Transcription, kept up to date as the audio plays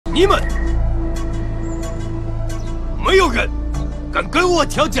你们没有人敢跟我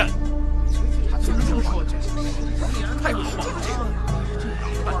挑战。太狂了！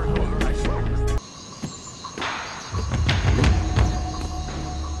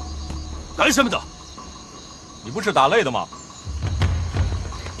干什么的？你不是打擂的吗？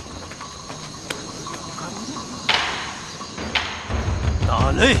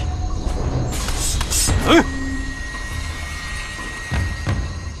打擂？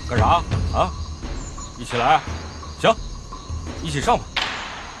干啥啊？一起来，行，一起上吧。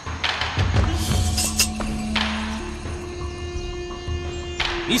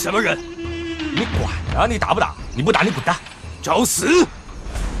你什么人？你管啊！你打不打？你不打，你滚蛋！找死！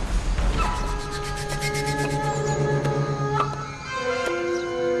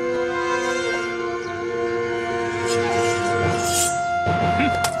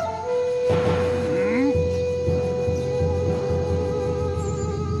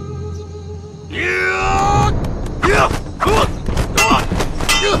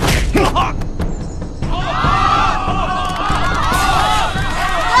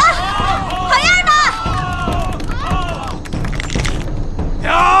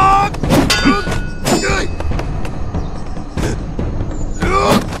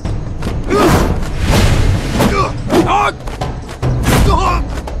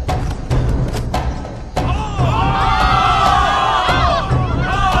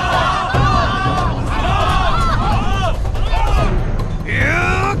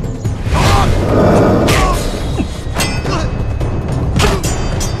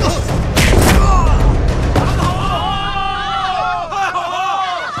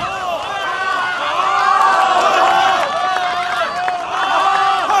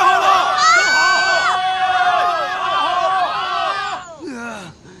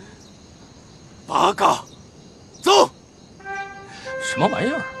八嘎，走！什么玩意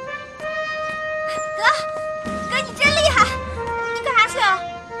儿？哥，你真厉害！你干啥去啊？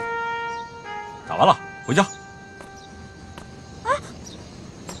打完了，回家。啊！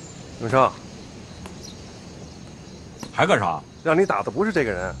永生，还干啥？让你打的不是这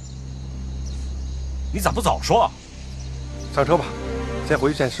个人。你咋不早说啊？上车吧，先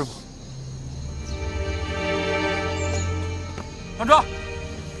回去见师傅。上车。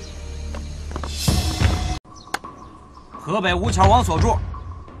河北吴桥王所著，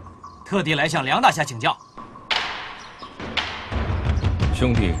特地来向梁大侠请教。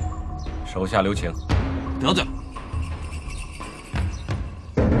兄弟，手下留情。得罪了。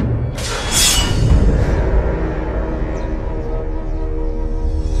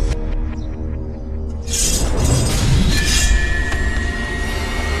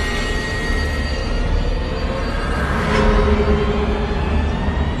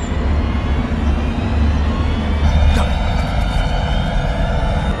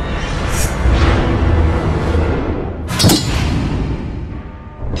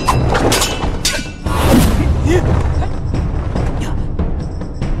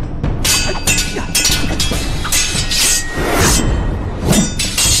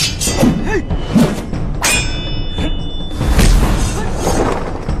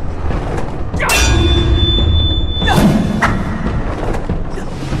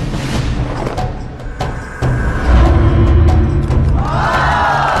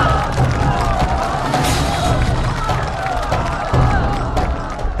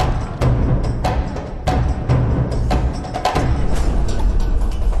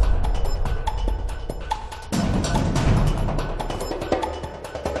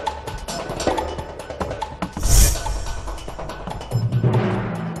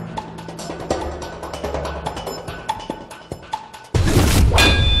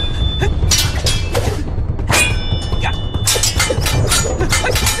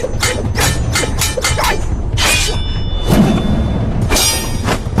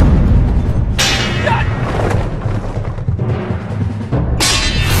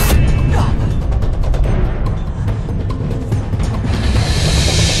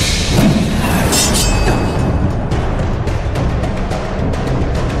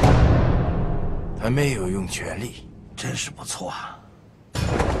还没有用全力，真是不错啊！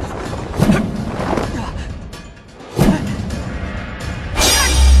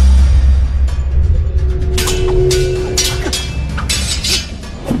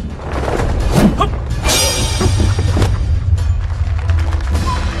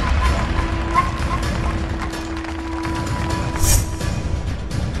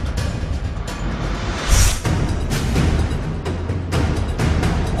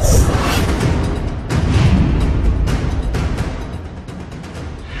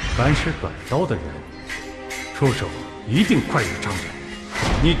凡是短刀的人，出手一定快如常人。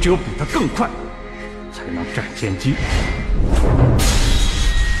你只有比他更快，才能占先机。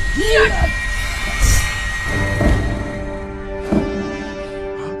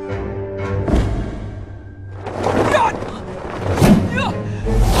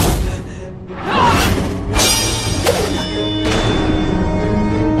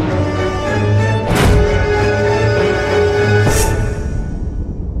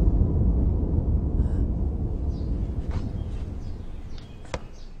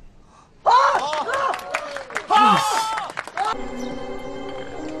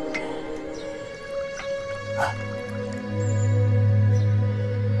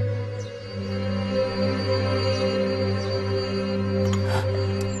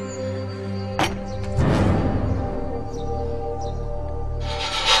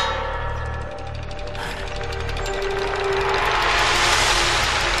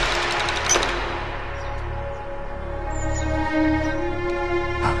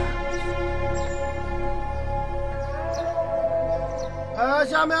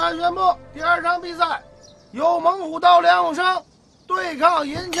下面宣布第2场比赛，由猛虎道梁永生对抗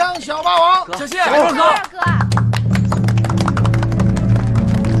银枪小霸王。小谢，二哥。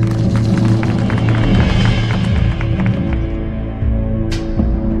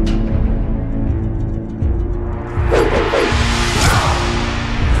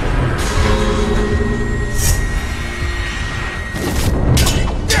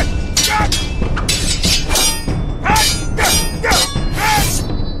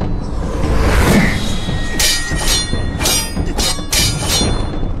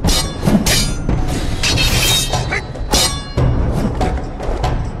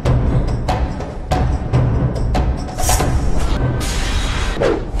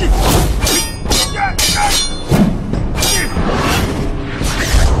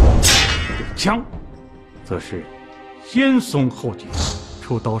枪，则是先松后紧，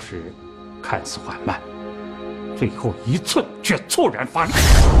出刀时看似缓慢，最后1寸却猝然发力。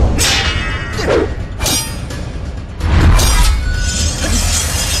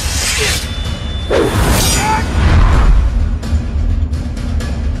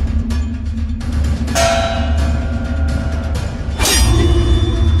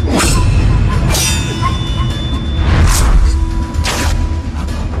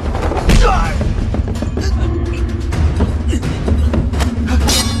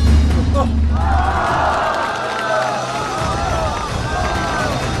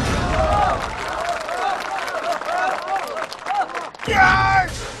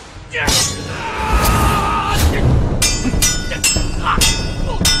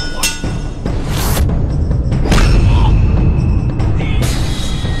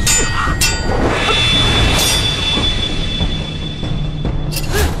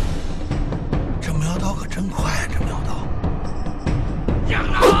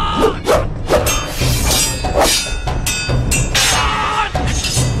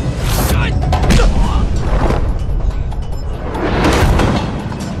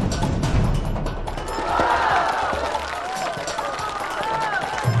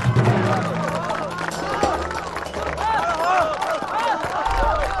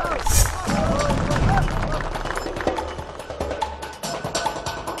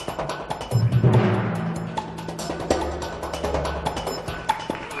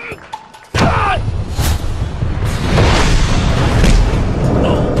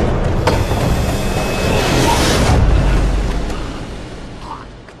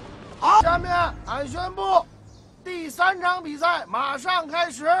宣布，第3场比赛马上开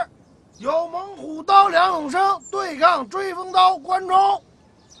始，由猛虎刀梁永生对抗追风刀关中。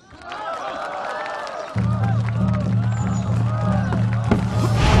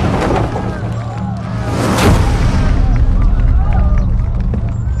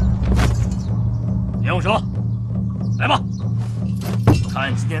梁永生，来吧，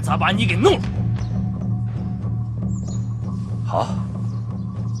看今天咋把你给弄了。好。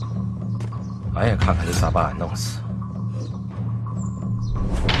 俺也看看你咋把俺弄死。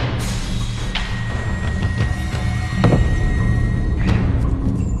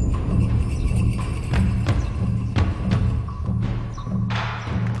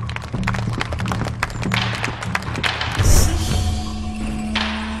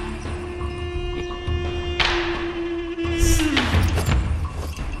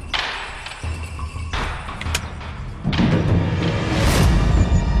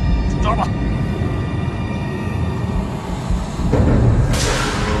出招吧！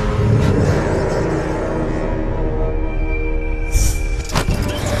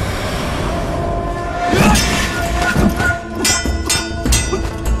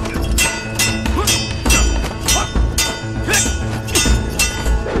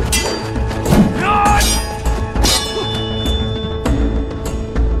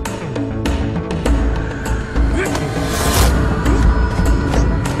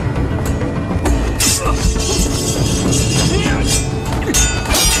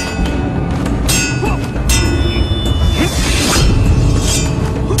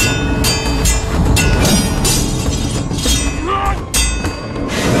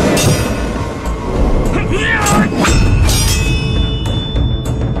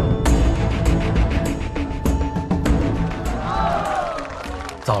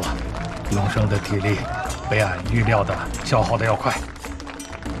糟了，永生的体力被俺预料的消耗的要快。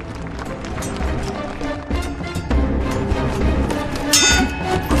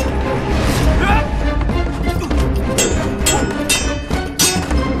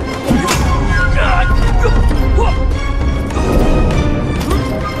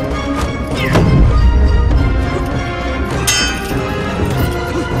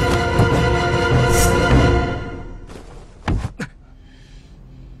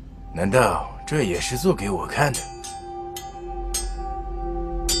难道这也是做给我看的？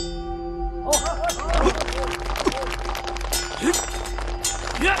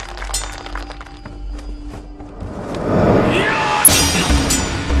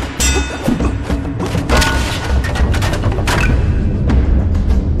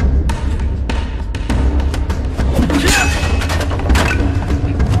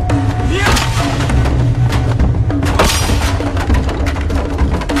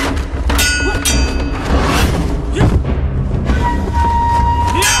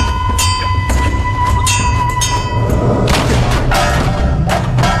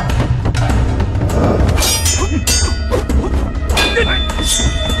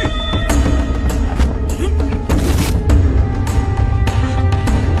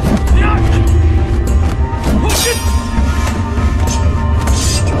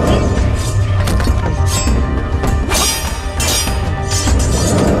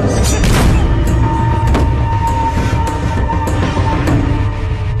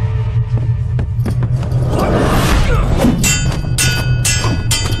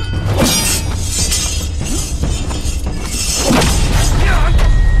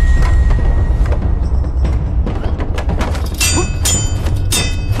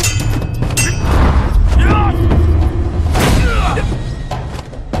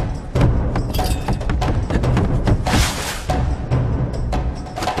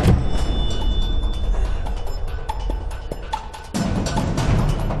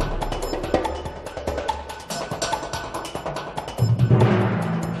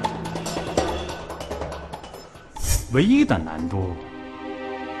唯一的难度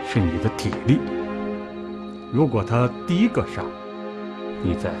是你的体力。如果他第一个上，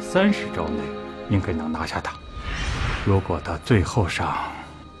你在30招内应该能拿下他；如果他最后上，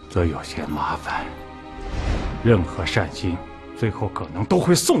则有些麻烦。任何善心，最后可能都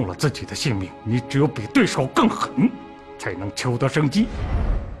会送了自己的性命。你只有比对手更狠，才能求得生机。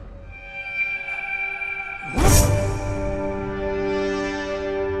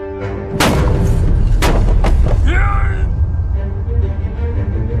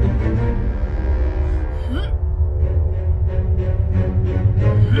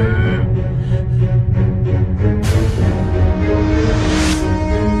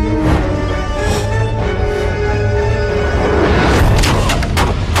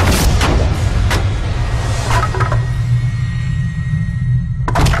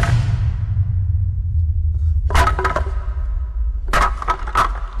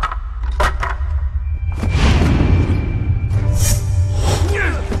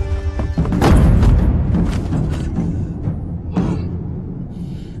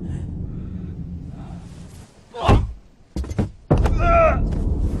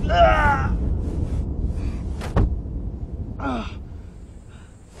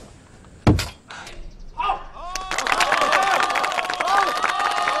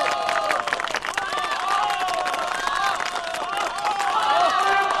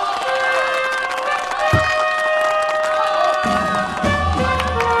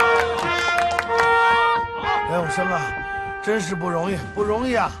生啊，真是不容易，不容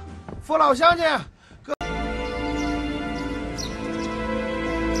易啊！父老乡亲，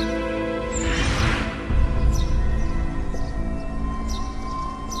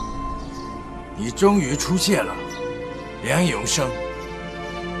你终于出现了，梁永生。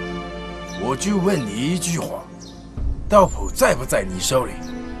我就问你一句话：道谱在不在你手里？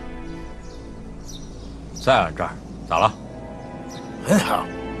在俺这儿，咋了？很好，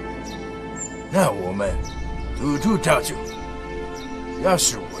那我们赌注照旧。要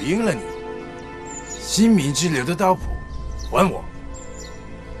是我赢了你，新民之流的道谱还我，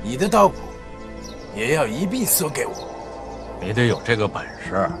你的道谱也要一并送给我。你得有这个本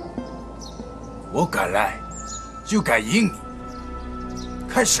事。我敢来，就敢赢你。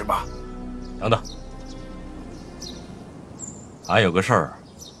开始吧。等等，俺有个事儿，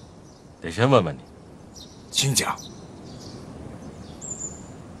得先问问你。请讲。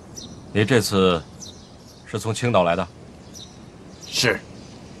你这次是从青岛来的？是。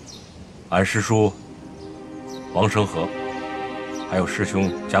俺师叔王生和，还有师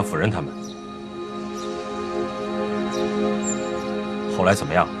兄贾辅仁他们，后后来怎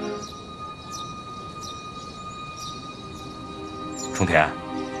么样？冲田，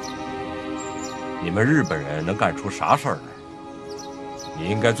你们日本人能干出啥事儿来？你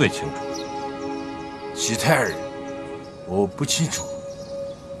应该最清楚。其他人我不清楚。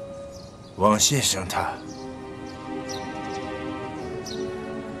王先生他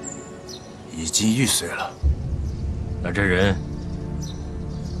已经玉碎了。那这人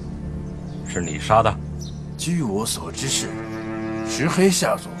是你杀的？据我所知是黑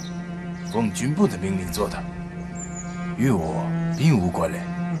下属奉军部的命令做的，与我并无关联。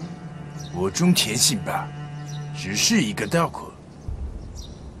我中田信霸只是一个刀客，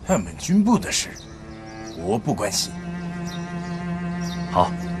他们军部的事我不关心。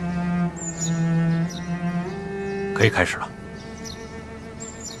好，可以开始了。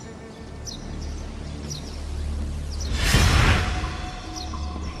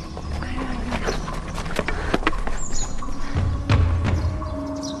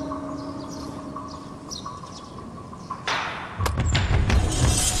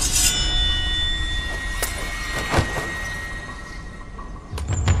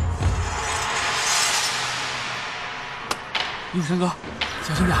永生哥，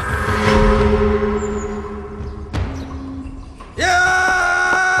小心点。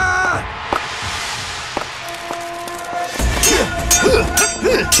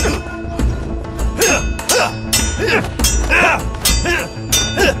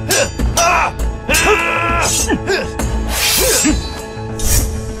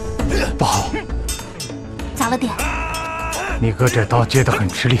不好，咋了点？你哥这刀接得很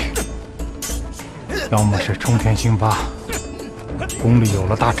吃力，要么是冲田兴八功力有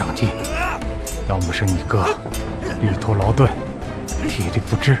了大长进，要么是你哥旅途劳顿，体力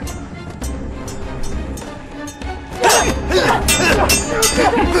不支。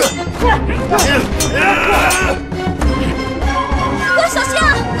哥，小心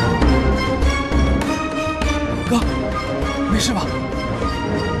啊！哥，没事吧？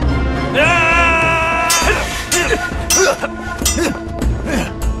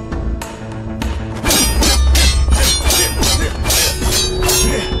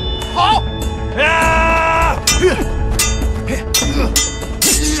好！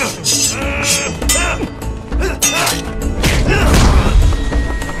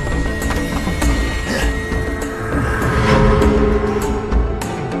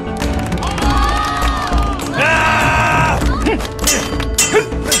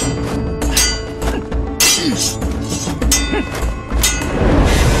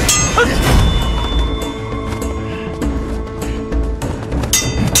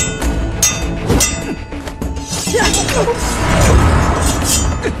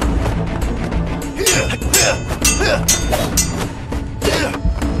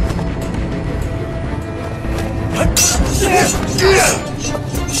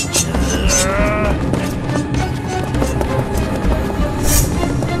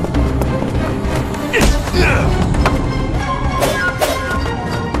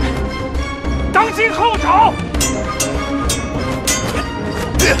当心后爪！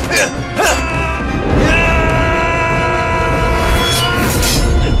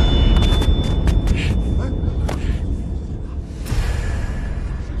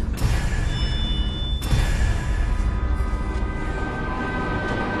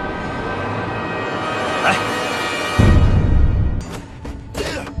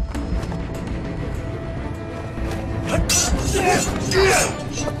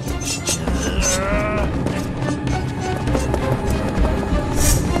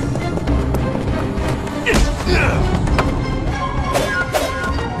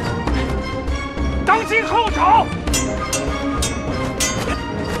当心后爪！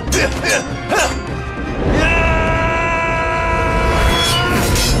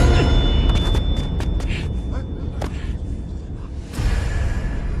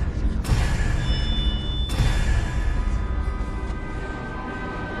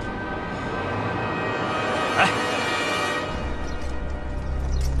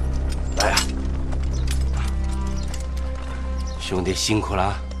兄弟辛苦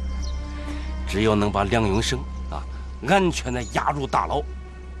了，只有能把梁永生安全的押入大牢，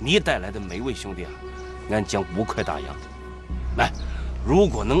你带来的每位兄弟俺将5块大洋。来，如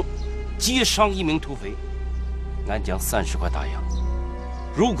果能击伤1名土匪，俺将30块大洋；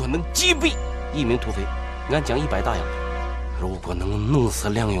如果能击毙1名土匪，俺将100大洋；如果能弄死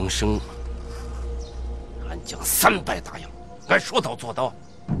梁永生，俺将300大洋。俺说到做到。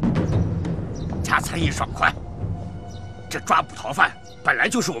他才艺爽快，这抓捕逃犯本来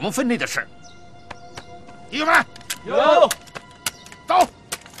就是我们分内的事。弟兄们，有，走。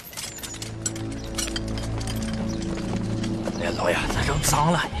来老爷，咱扔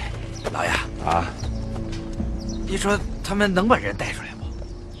脏了你。老爷啊，你说他们能把人带出来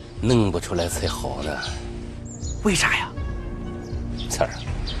不？弄不出来才好呢。为啥呀？三儿，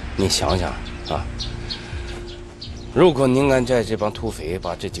你想想啊，如果宁安寨这帮土匪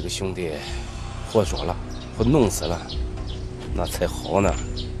把这几个兄弟活捉了或弄死了，那才好呢。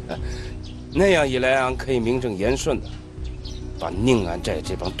那样一来，俺可以名正言顺的把宁安寨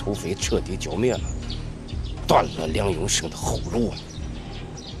这帮土匪彻底剿灭了，断了梁永生的后路。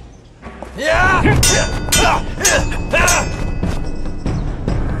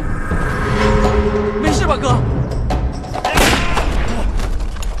没事吧，哥？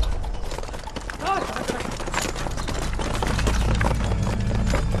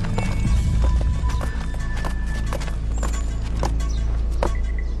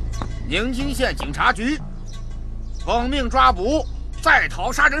宁津县警察局奉命抓捕在逃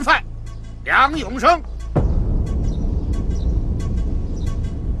杀人犯梁永生。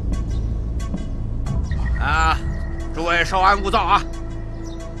诸位稍安勿躁啊！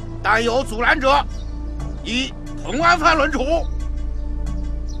但有阻拦者，以同案犯论处。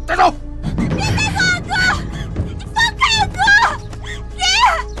带走！别带走俺哥！你放开俺哥！别！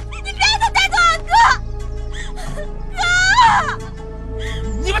你别让他带走俺哥！哥！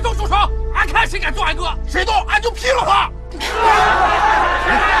你们都住手！俺看谁敢动俺哥，谁动俺就劈了他！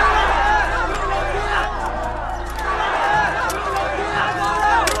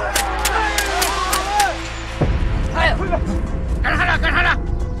干啥呢？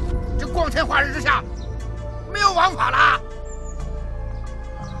这光天化日之下，没有王法了。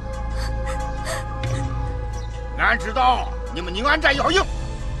俺知道你们宁安寨要硬，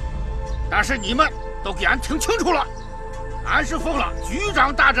但是你们都给俺听清楚了，俺是奉了局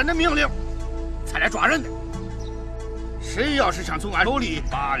长大人的命令才来抓人的。谁要是想从俺手里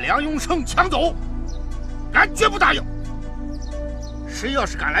把梁永生抢走，俺绝不答应。谁要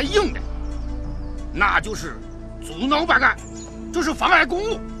是敢来硬的，那就是阻挠办案。就是妨碍公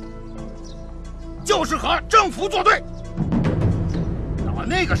务，就是和政府作对。到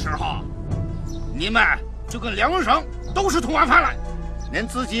那个时候，你们就跟梁永生都是同案犯了。您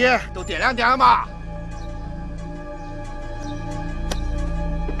自己都掂量掂量吧。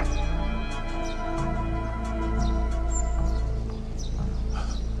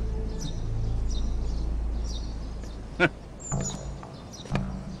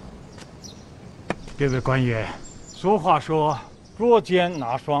各位官员，俗话说捉奸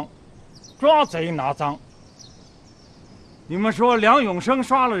拿双，抓贼拿赃。你们说梁永生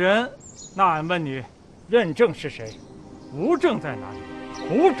杀了人，那俺问你，认证是谁？无证在哪里？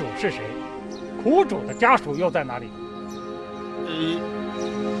苦主是谁？苦主的家属又在哪里？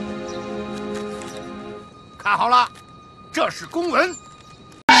看好了，这是公文。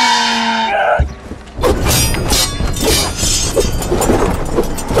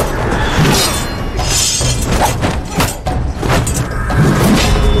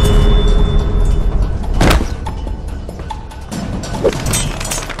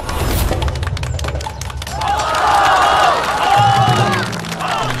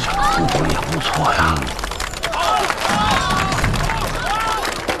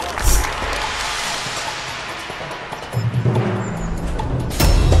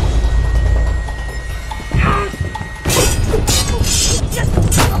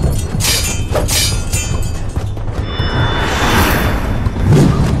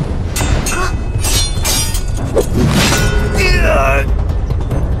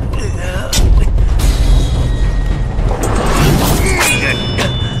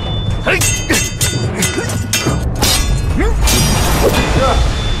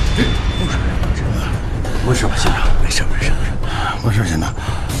没事吧，县长？没事，没事，没事，县长。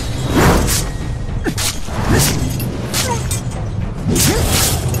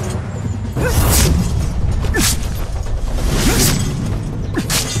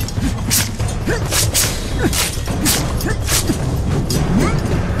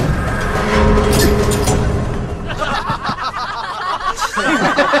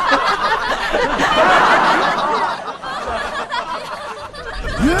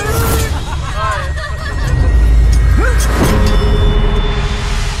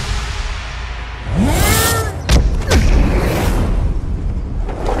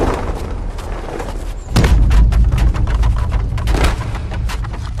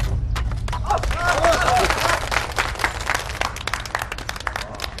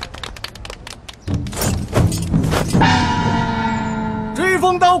追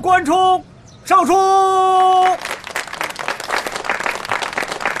风刀关冲，上书。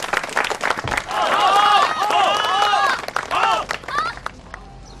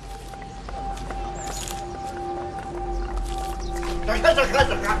开始。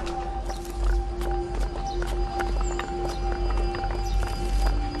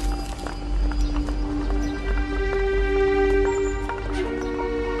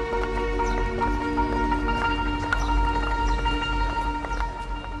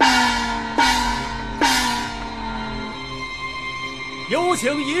有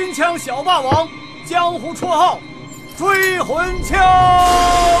请银枪小霸王，江湖绰号追魂枪。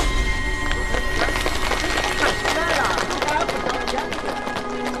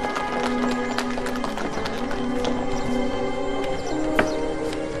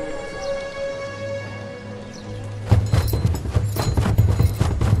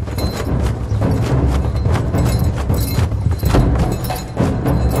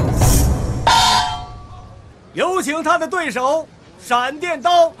有请他的对手。闪电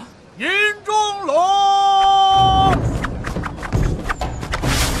刀，云中龙。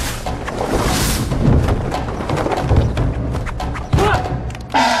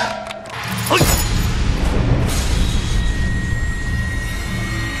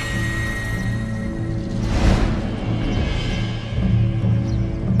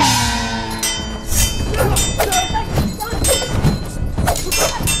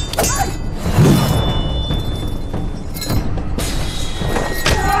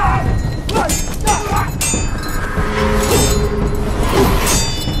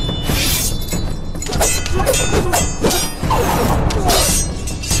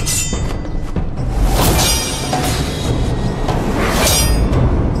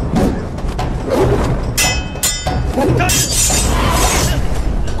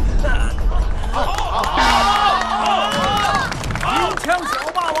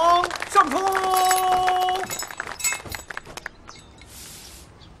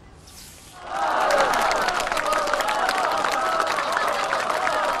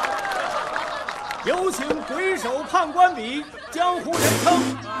有请鬼手判官比，江湖人称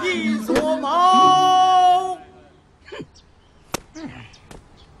一撮毛。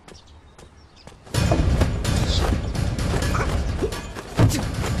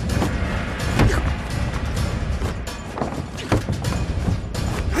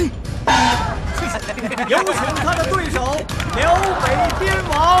有请他的对手辽北边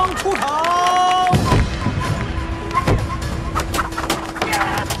王出场。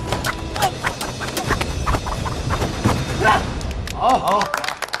好。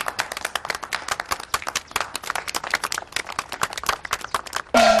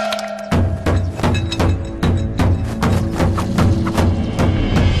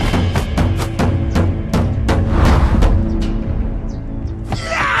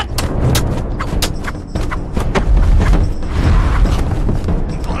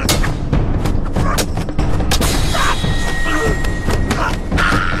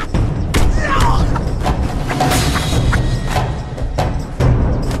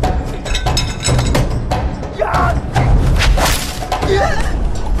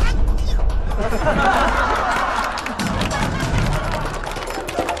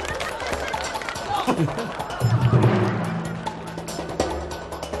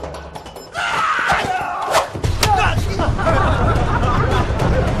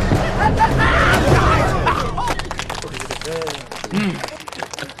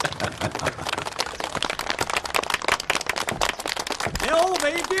辽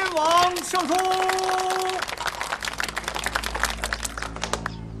北边王胜出。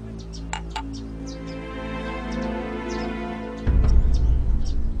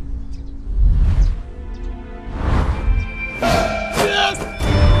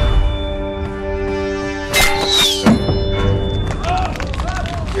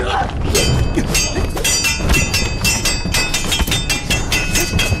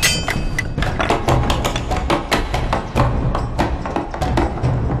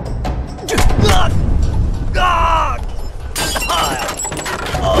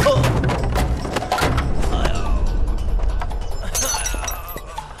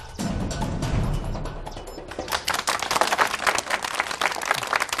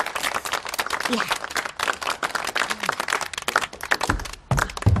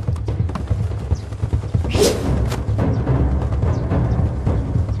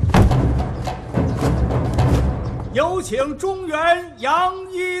有请中原杨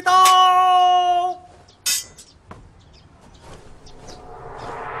一刀。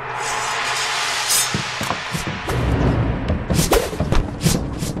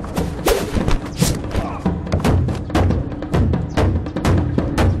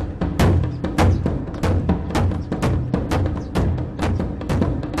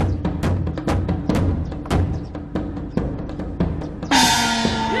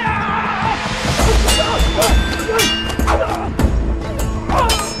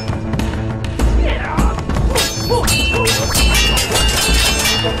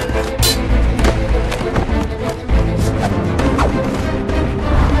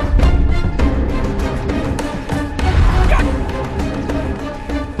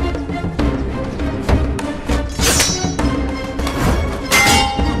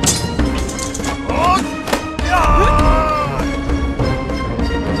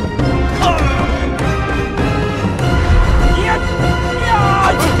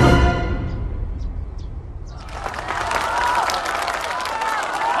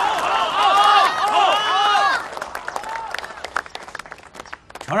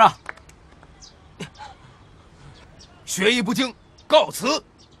承让。学艺不精，告辞。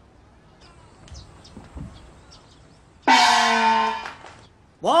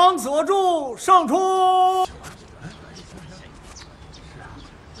王佐助胜出。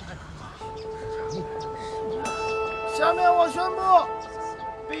下面我宣布，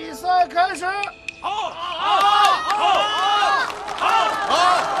比赛开始。好。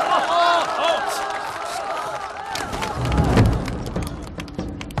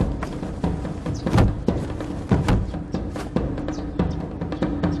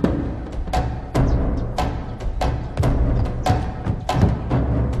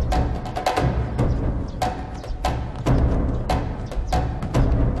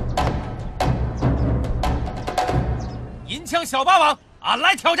银枪小霸王，俺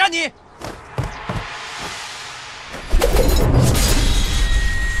来挑战你！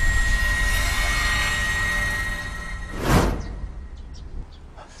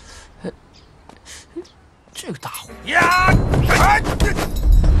这个大伙呀！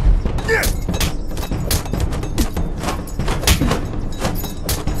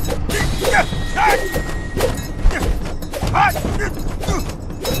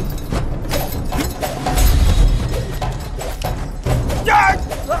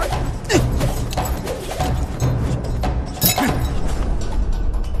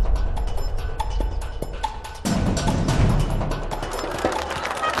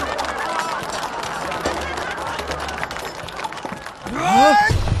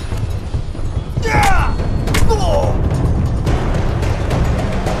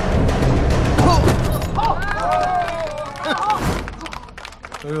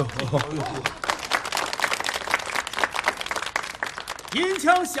银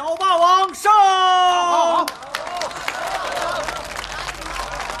枪小霸王胜！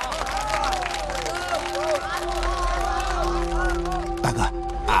大哥，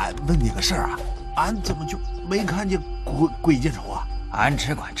俺问你个事儿啊，俺怎么就没看见鬼见愁啊？俺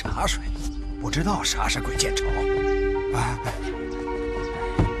只管茶水，不知道啥是鬼见愁。哎。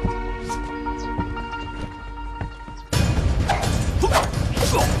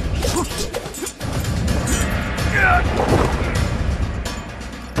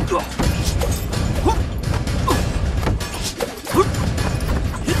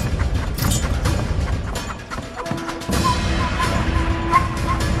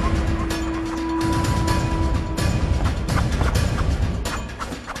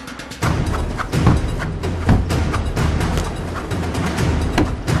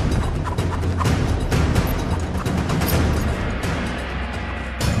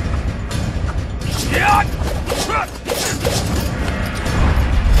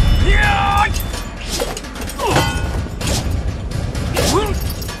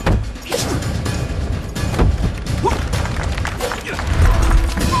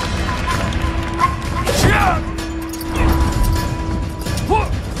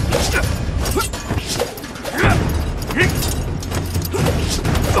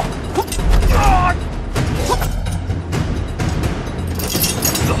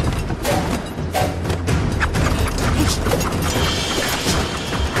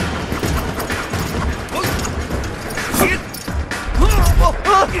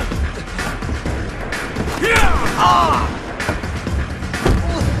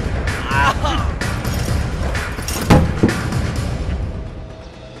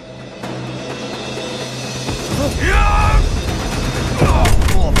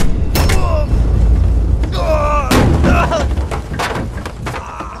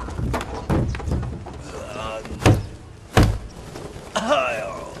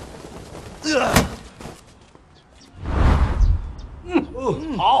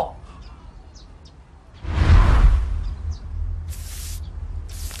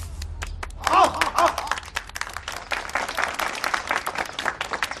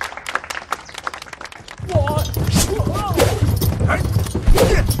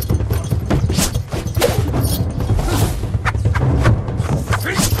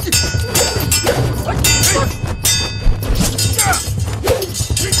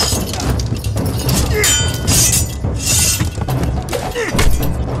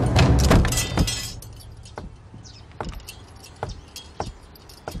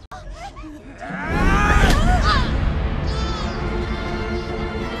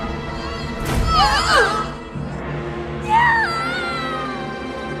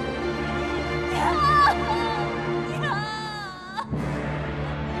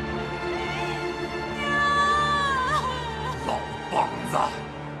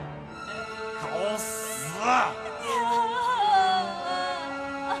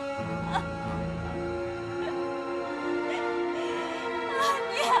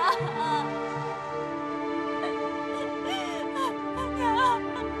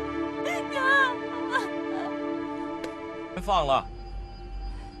放了，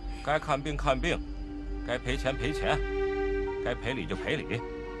该看病看病，该赔钱赔钱，该赔礼就赔礼。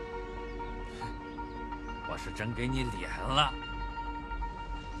我是真给你脸了。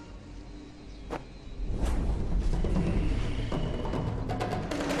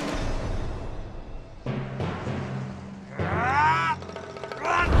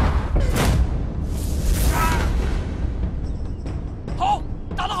好，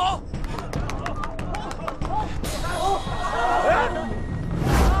打得好！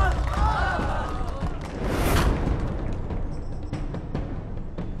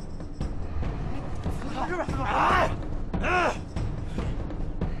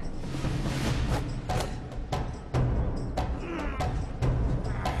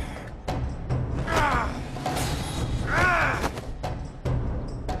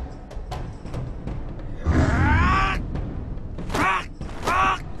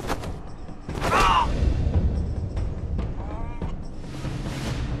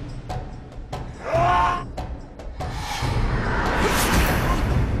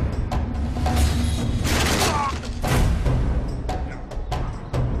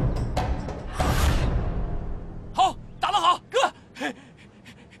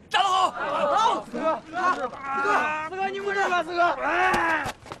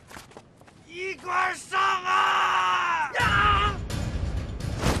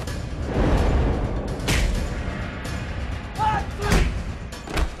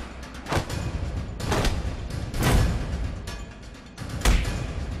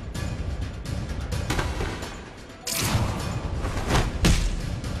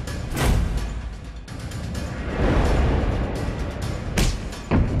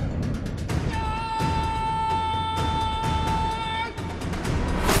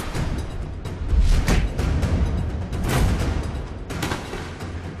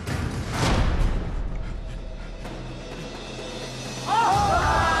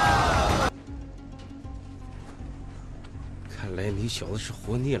看来你小子是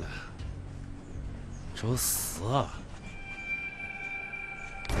活腻了，找死啊！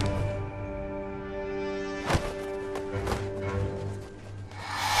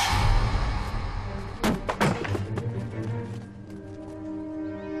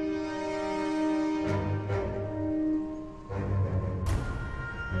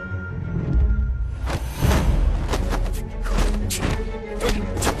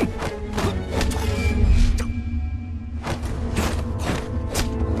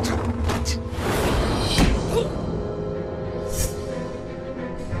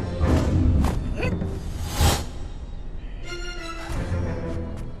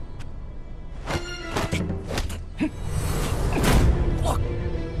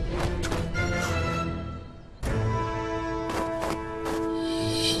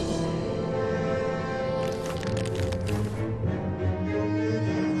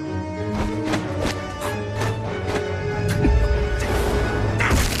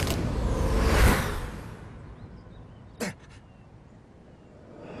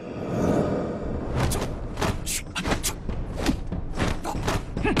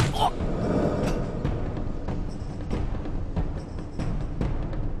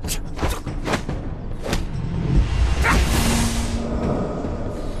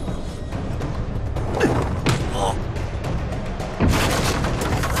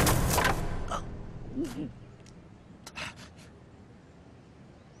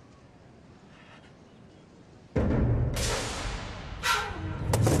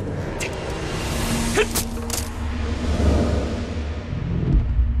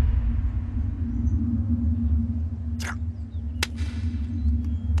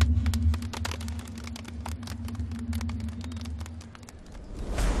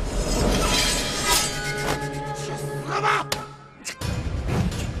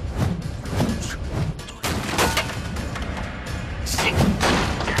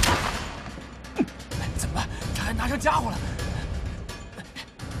家伙了！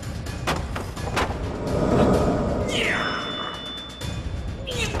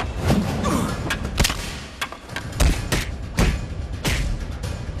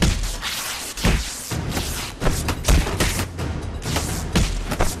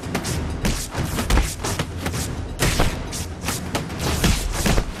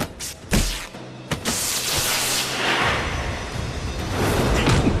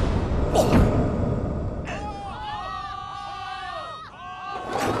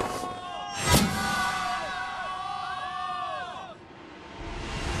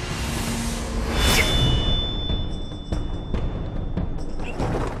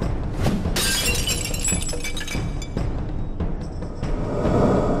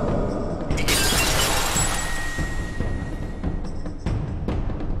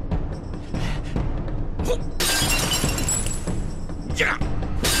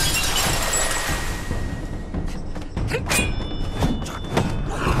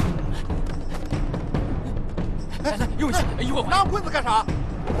来来，用力，一会儿拿棍子干啥？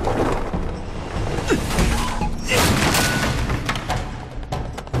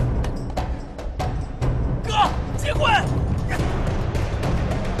哥，结棍！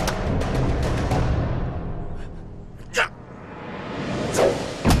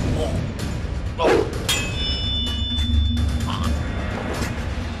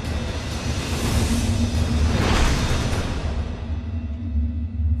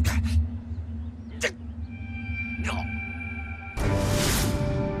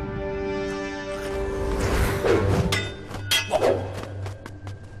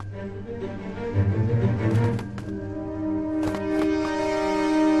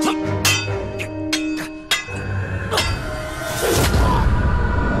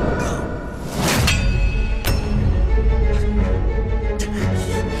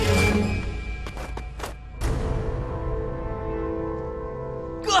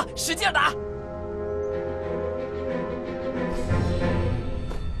使劲打！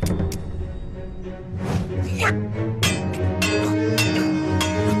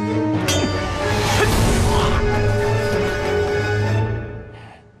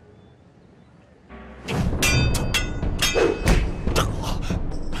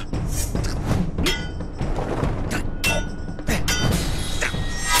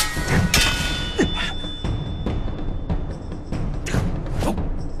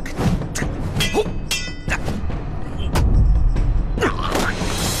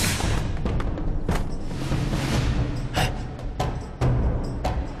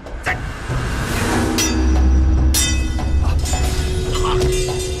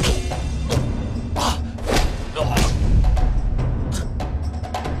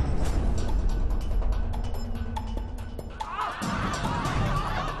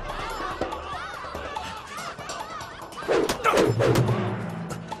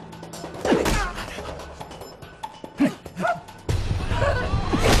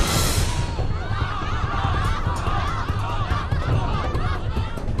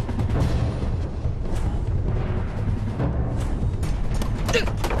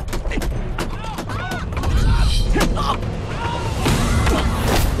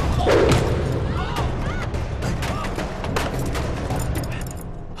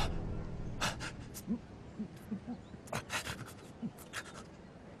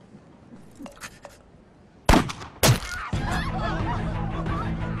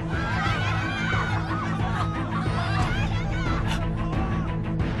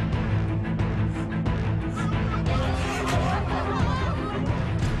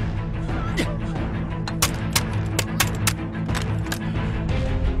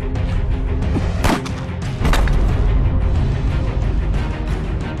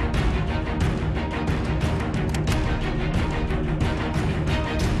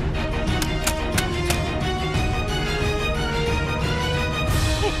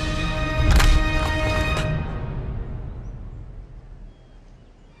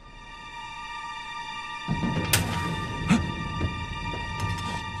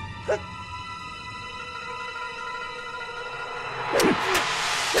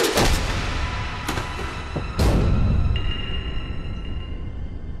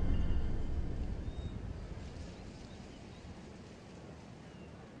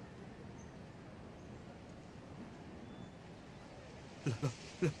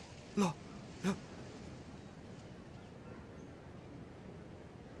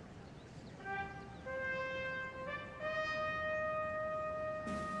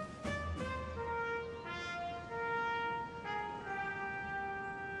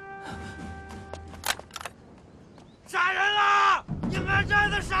杀人啦！宁安寨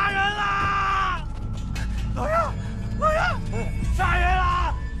的杀人啦！老爷，老爷，杀人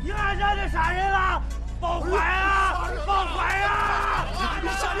啦！宁安寨的杀人啦！报怀啊！报怀啊！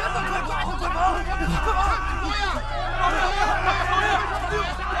杀人了！快跑！快跑！快跑！老爷！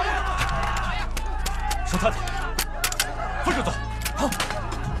小太太，跟着走。好。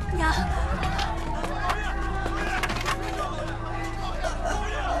娘。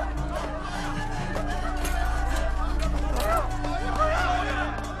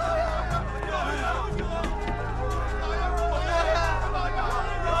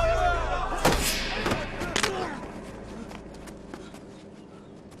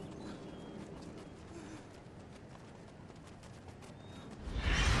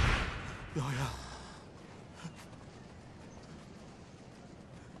老爷，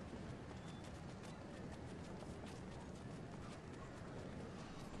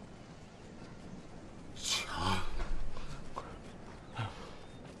强，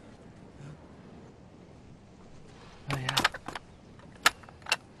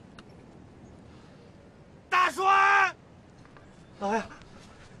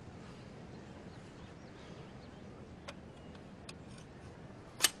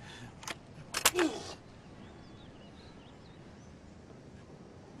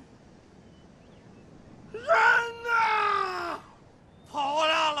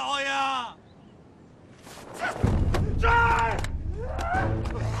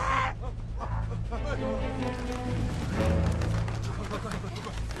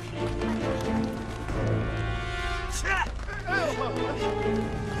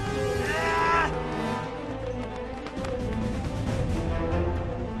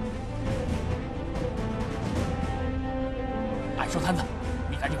收摊子，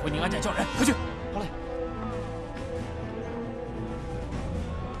你赶紧回宁安寨叫人，快去！好嘞。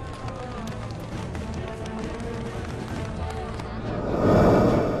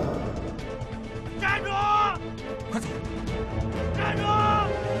站住！快走！站住！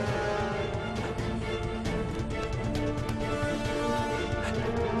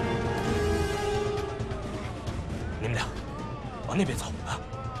你们俩往那边走啊！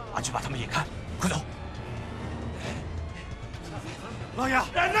俺去把他们引开，快走！老爷，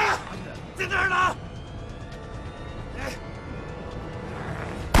人呢？在哪儿呢？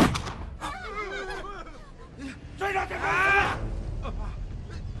追上这个！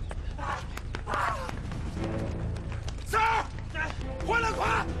三儿，回来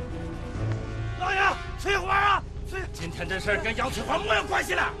快！老爷，翠花啊！今天这事儿跟杨翠花没有关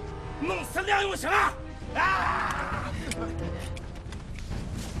系了，弄死梁永生啊！啊！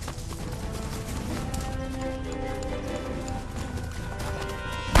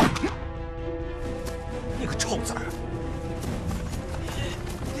你个臭崽儿！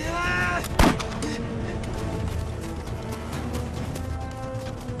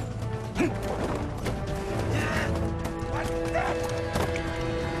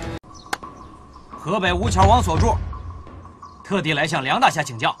河北吴桥王所助，特地来向梁大侠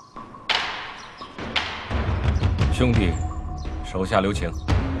请教。兄弟，手下留情。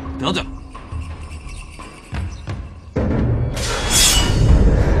得罪了。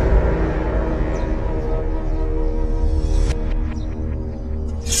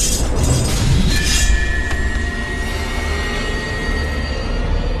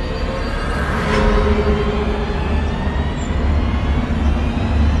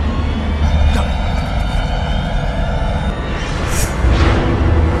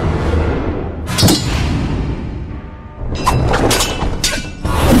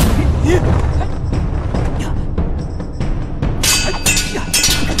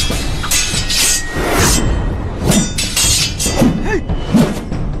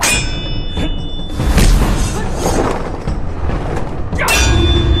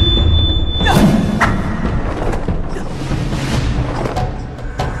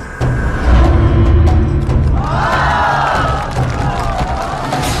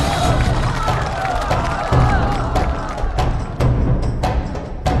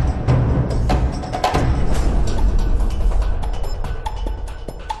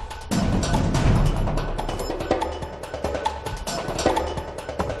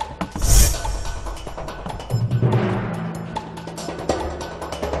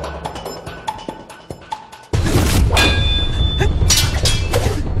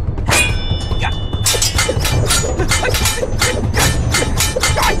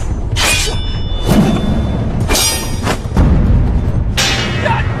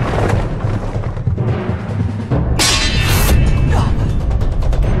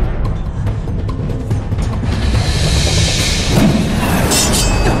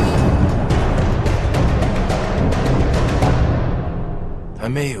他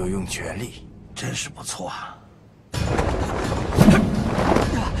没有用全力，真是不错啊！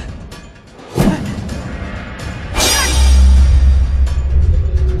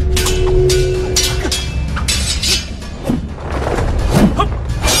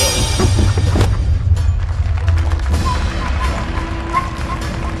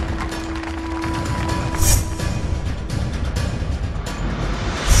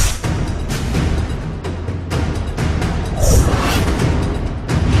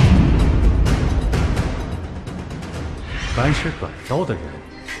凡是短刀的人，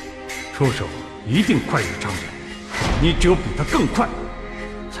出手一定快于常人。你只有比他更快，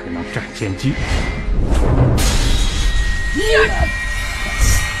才能占先机。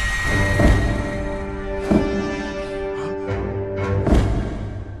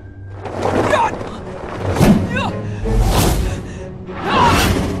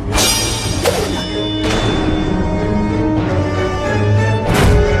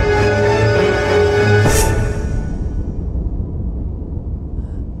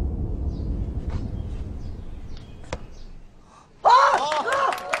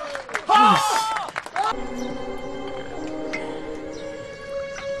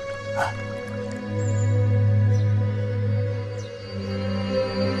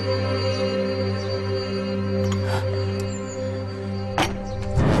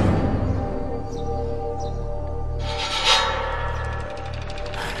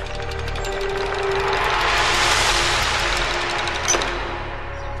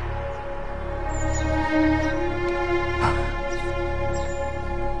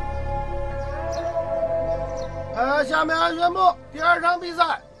下面按宣布第2场比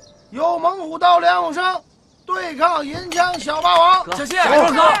赛，由猛虎刀梁永生对抗银枪小霸王。小谢，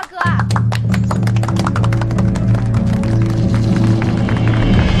二哥。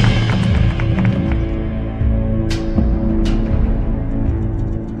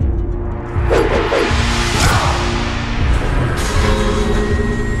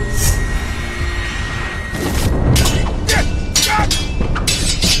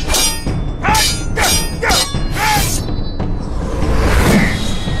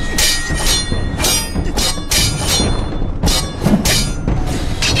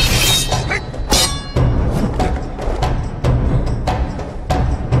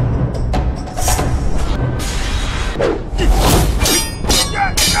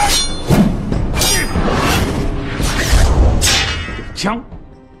枪，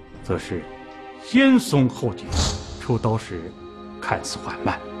则是先松后紧，出刀时看似缓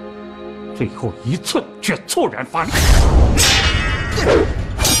慢，最后一寸却猝然发力。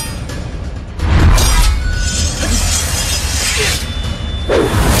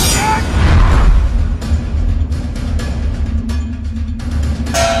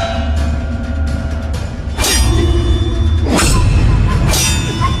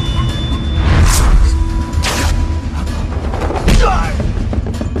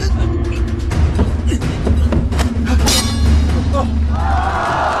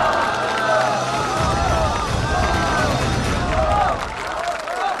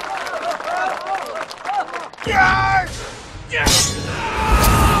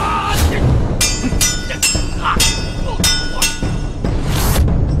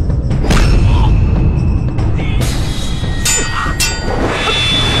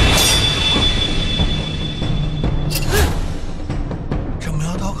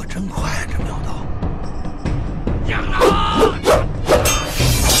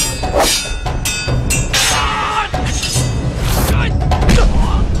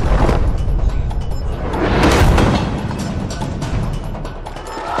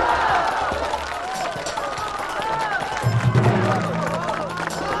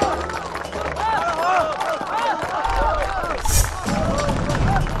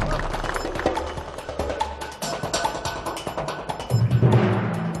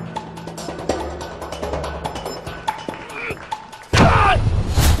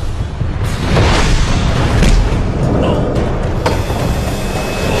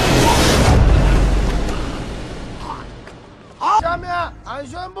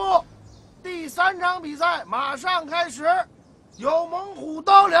马上开始，由猛虎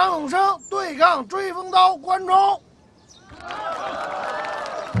刀梁永生对抗追风刀关中。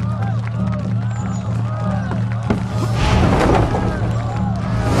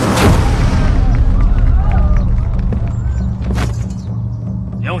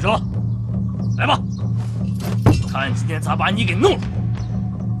梁永生，来吧，看今天咋把你给弄了。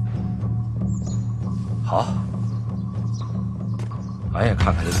好，俺也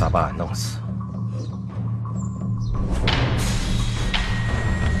看看你咋把俺弄死。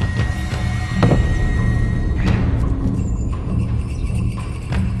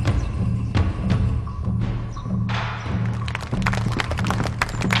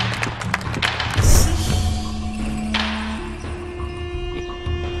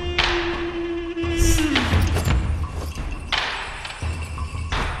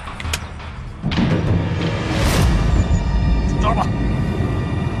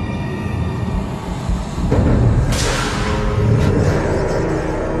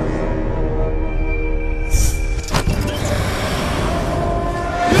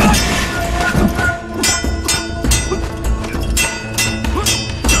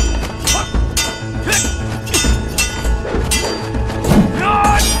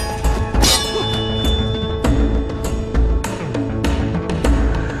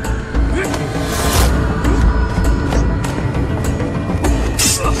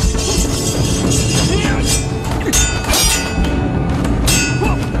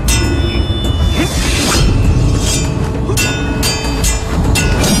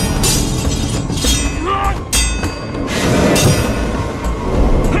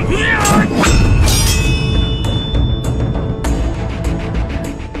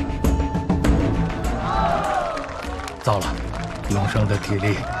 糟了，永生的体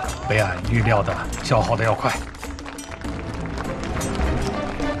力比俺预料的消耗的要快。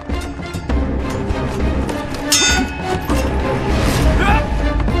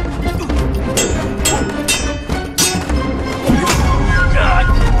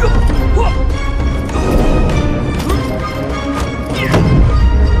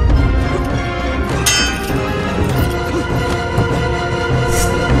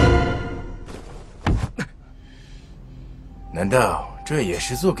难道这也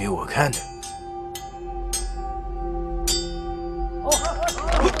是做给我看的？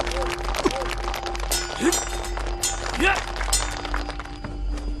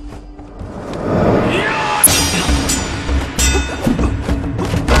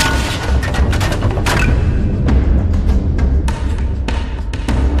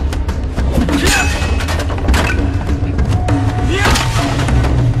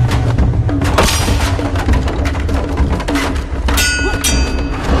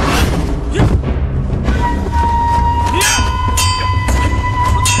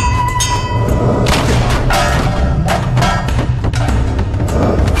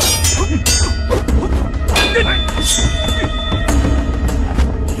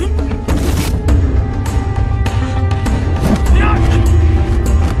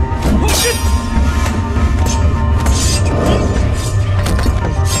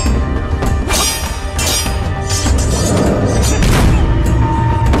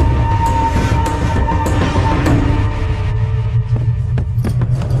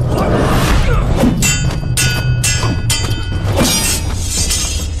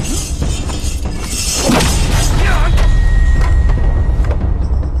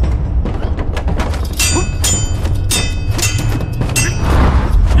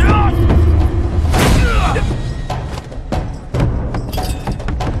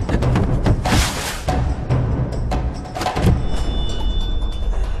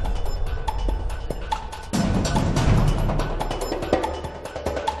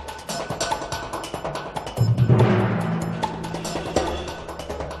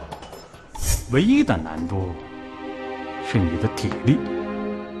唯一的难度是你的体力。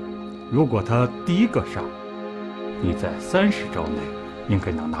如果他第一个上，你在30招内应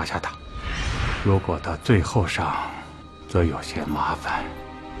该能拿下他；如果他最后上，则有些麻烦。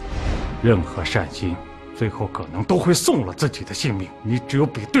任何善心，最后可能都会送了自己的性命。你只有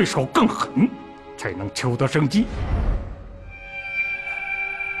比对手更狠，才能求得生机。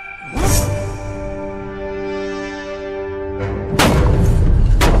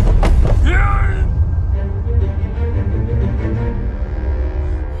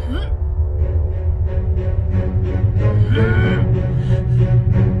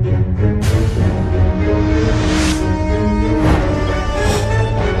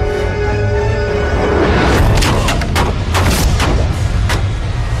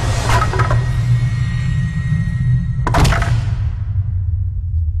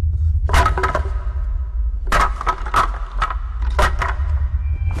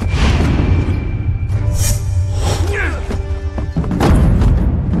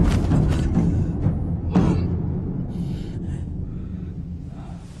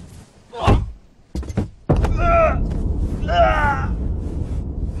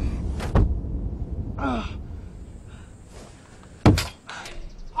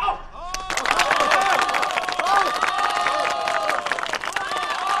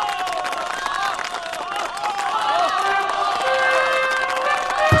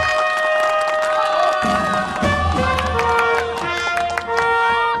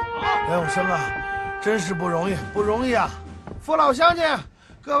真是不容易，不容易啊！父老乡亲，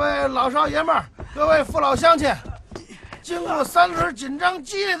各位老少爷们儿，各位父老乡亲，经过3轮紧张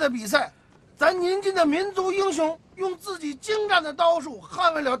激烈的比赛，咱宁晋的民族英雄用自己精湛的刀术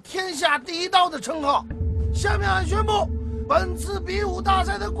捍卫了天下第一刀的称号。下面俺宣布，本次比武大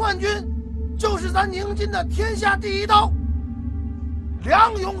赛的冠军就是咱宁晋的天下第一刀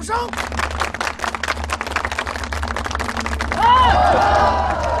梁永生。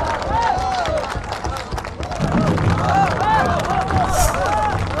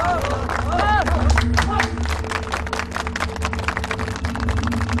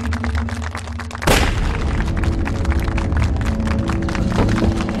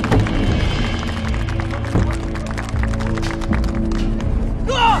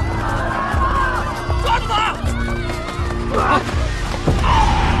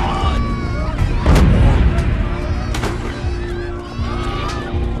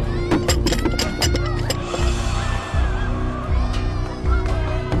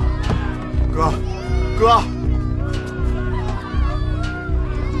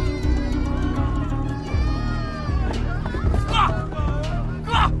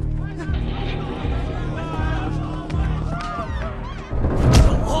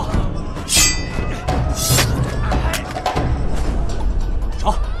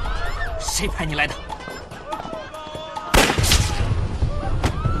谁派你来的？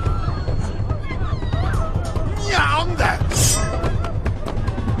娘的！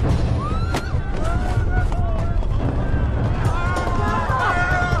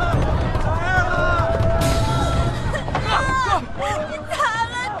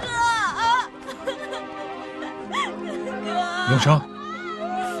永生，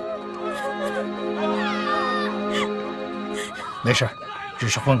没事，只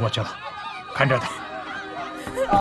是昏过去了，看着他。